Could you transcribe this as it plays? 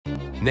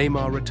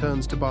Neymar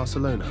returns to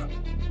Barcelona.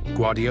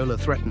 Guardiola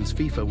threatens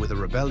FIFA with a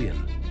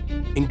rebellion.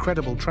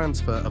 Incredible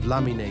transfer of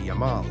Lamine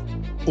Yamal.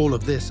 All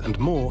of this and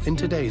more in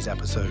today's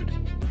episode.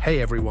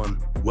 Hey everyone,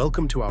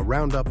 welcome to our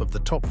roundup of the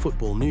top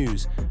football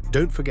news.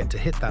 Don't forget to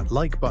hit that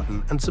like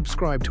button and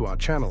subscribe to our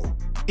channel.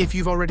 If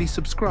you've already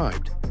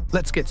subscribed,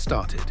 let's get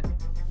started.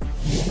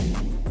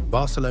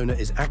 Barcelona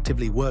is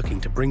actively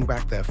working to bring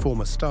back their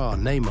former star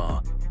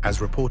Neymar, as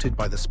reported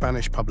by the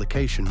Spanish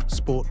publication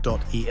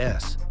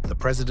Sport.es. The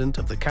president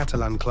of the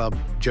Catalan club,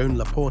 Joan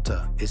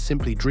Laporta, is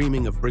simply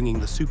dreaming of bringing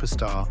the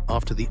superstar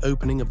after the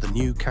opening of the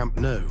new Camp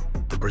Nou.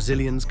 The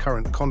Brazilian's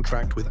current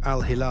contract with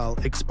Al Hilal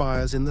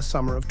expires in the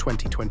summer of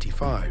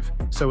 2025,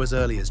 so as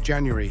early as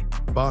January,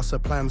 Barca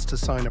plans to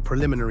sign a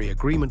preliminary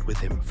agreement with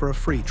him for a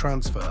free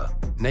transfer.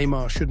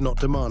 Neymar should not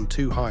demand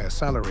too high a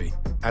salary,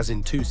 as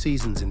in 2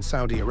 seasons in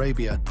Saudi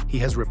Arabia, he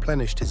has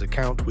replenished his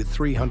account with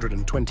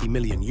 320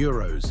 million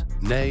euros.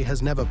 Ney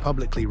has never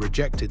publicly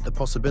rejected the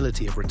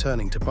possibility of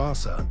returning to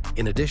Barca.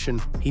 In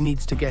addition, he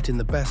needs to get in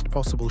the best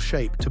possible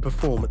shape to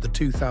perform at the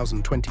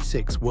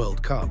 2026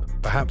 World Cup.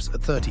 Perhaps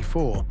at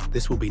 34,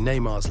 this will be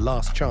Neymar's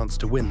last chance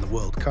to win the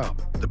World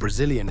Cup. The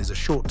Brazilian is a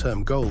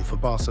short-term goal for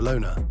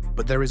Barcelona,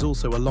 but there is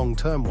also a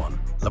long-term one.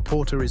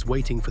 Laporta is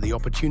waiting for the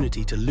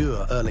opportunity to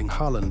lure Erling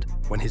Haaland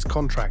when his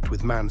contract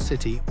with Man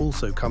City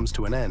also comes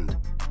to an end,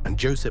 and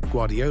Josep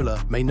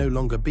Guardiola may no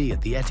longer be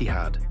at the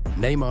Etihad.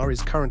 Neymar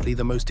is currently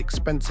the most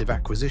expensive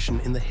acquisition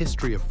in the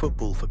history of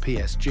football for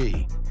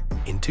PSG.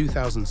 In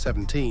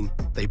 2017,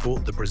 they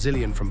bought the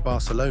Brazilian from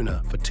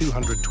Barcelona for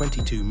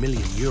 222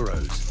 million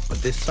euros,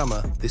 but this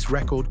summer, this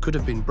record could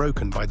have been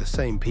broken by the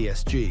same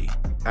PSG.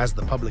 As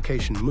the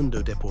publication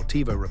Mundo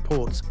Deportivo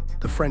reports,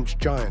 the French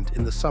giant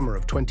in the summer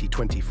of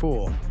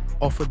 2024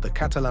 offered the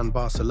Catalan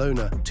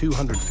Barcelona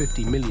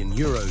 250 million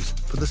euros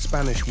for the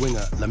Spanish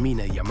winger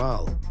Lamine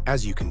Yamal.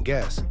 As you can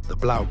guess, the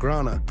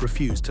Blaugrana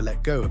refused to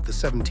let go of the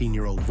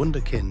 17-year-old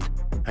wunderkind,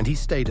 and he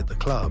stayed at the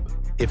club.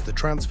 If the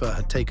transfer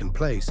had taken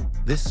place,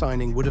 this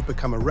signing would have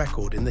become a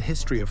record in the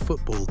history of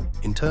football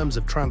in terms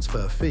of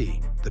transfer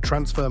fee. The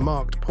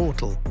Transfermarkt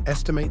portal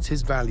estimates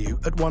his value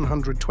at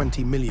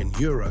 120 million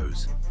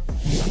euros.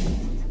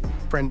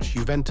 French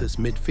Juventus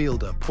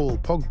midfielder Paul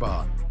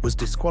Pogba was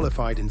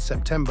disqualified in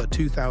September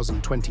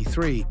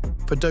 2023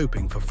 for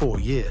doping for 4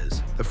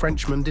 years. The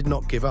Frenchman did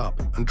not give up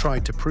and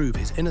tried to prove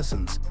his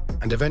innocence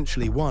and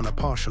eventually won a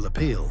partial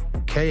appeal.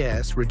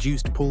 KS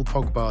reduced Paul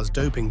Pogba's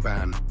doping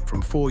ban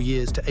from 4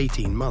 years to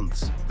 18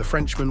 months. The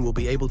Frenchman will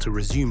be able to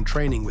resume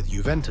training with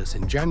Juventus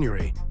in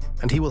January,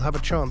 and he will have a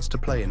chance to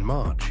play in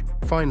March.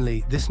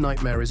 Finally, this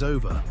nightmare is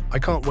over. I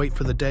can't wait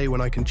for the day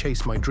when I can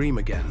chase my dream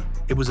again.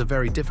 It was a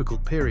very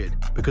difficult period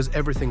because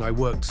everything I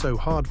worked so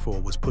hard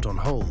for was put on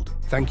hold.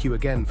 Thank you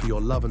again for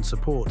your love and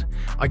support.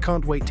 I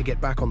can't wait to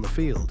get back on the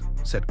field,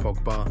 said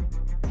Pogba.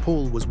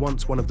 Paul was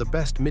once one of the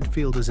best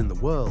midfielders in the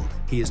world.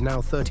 He is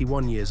now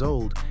 31 years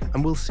old,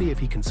 and we'll see if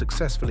he can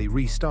successfully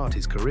restart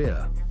his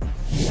career.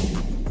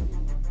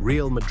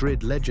 Real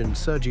Madrid legend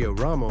Sergio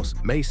Ramos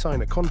may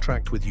sign a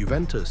contract with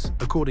Juventus,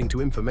 according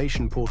to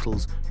information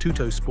portals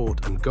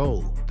Tuttosport and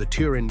Goal. The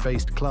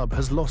Turin-based club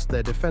has lost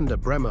their defender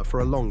Bremer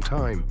for a long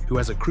time, who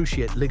has a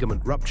cruciate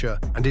ligament rupture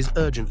and is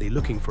urgently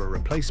looking for a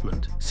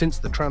replacement. Since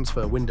the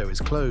transfer window is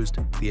closed,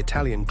 the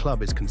Italian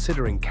club is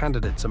considering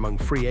candidates among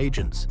free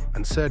agents,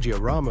 and Sergio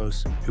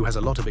Ramos, who has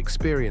a lot of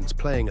experience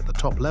playing at the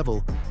top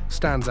level,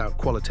 stands out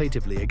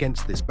qualitatively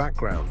against this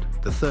background.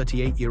 The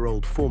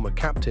 38-year-old former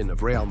captain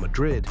of Real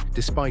Madrid,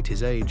 despite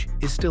his age,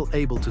 is still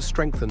able to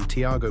strengthen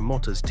Thiago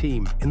Motta's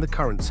team in the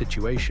current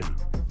situation.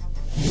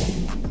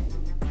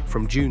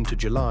 From June to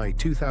July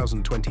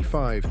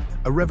 2025,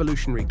 a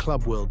Revolutionary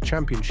Club World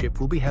Championship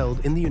will be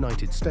held in the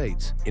United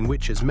States, in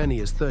which as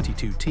many as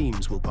 32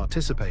 teams will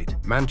participate.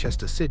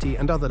 Manchester City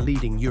and other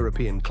leading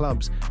European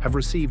clubs have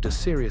received a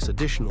serious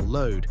additional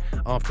load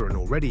after an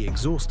already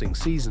exhausting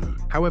season.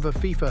 However,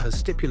 FIFA has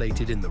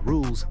stipulated in the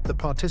rules that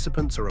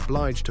participants are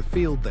obliged to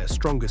field their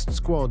strongest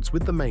squads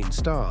with the main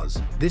stars.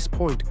 This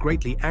point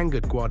greatly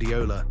angered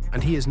Guardiola,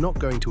 and he is not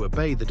going to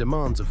obey the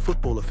demands of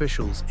football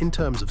officials in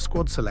terms of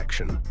squad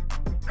selection.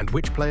 And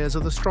which players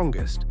are the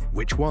strongest?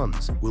 Which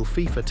ones? Will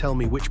FIFA tell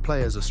me which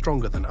players are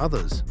stronger than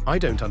others? I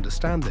don't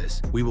understand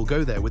this. We will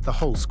go there with the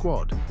whole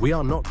squad. We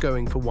are not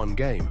going for one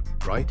game,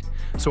 right?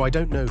 So I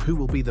don't know who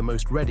will be the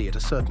most ready at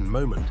a certain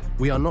moment.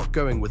 We are not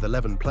going with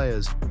 11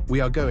 players. We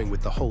are going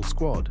with the whole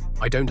squad.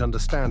 I don't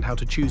understand how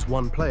to choose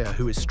one player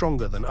who is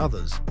stronger than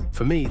others.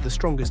 For me, the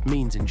strongest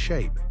means in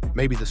shape.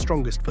 Maybe the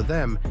strongest for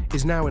them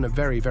is now in a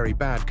very, very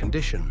bad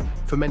condition,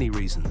 for many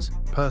reasons.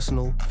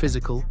 Personal,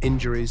 physical,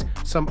 injuries,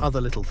 some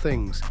other little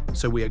things.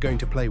 So we are going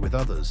to play with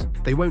others.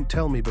 They won't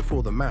tell me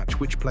before the match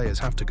which players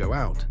have to go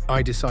out.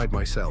 I decide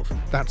myself,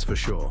 that's for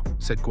sure,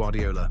 said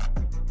Guardiola.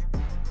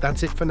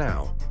 That's it for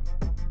now.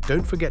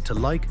 Don't forget to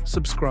like,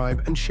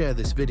 subscribe and share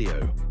this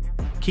video.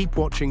 Keep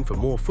watching for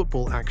more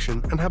football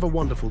action and have a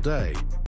wonderful day.